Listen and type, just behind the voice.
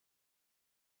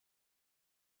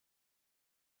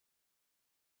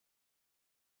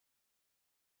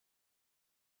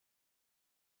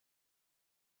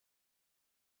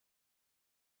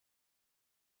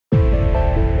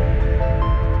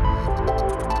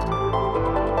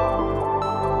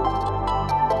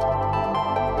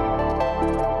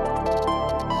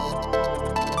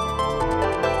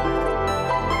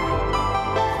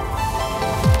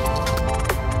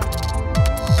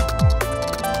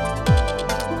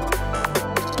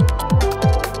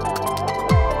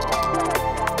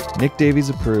Nick Davies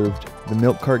approved, the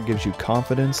MilkCart gives you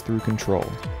confidence through control.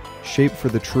 Shaped for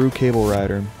the true cable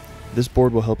rider, this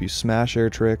board will help you smash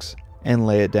air tricks and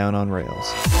lay it down on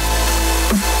rails.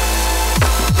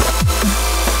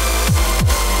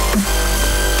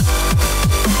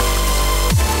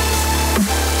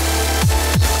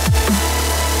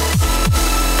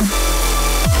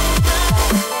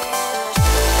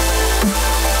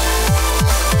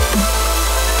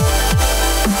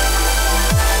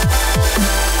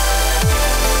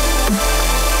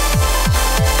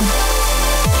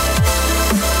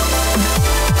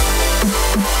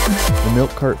 The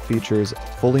MilkCart features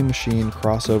fully machined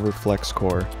crossover flex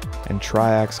core and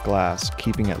tri-ax glass,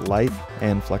 keeping it light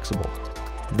and flexible.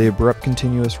 The abrupt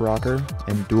continuous rocker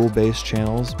and dual bass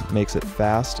channels makes it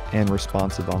fast and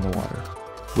responsive on the water.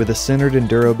 With a centered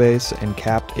enduro base and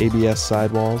capped ABS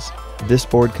sidewalls, this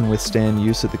board can withstand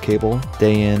use of the cable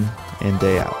day in and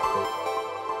day out.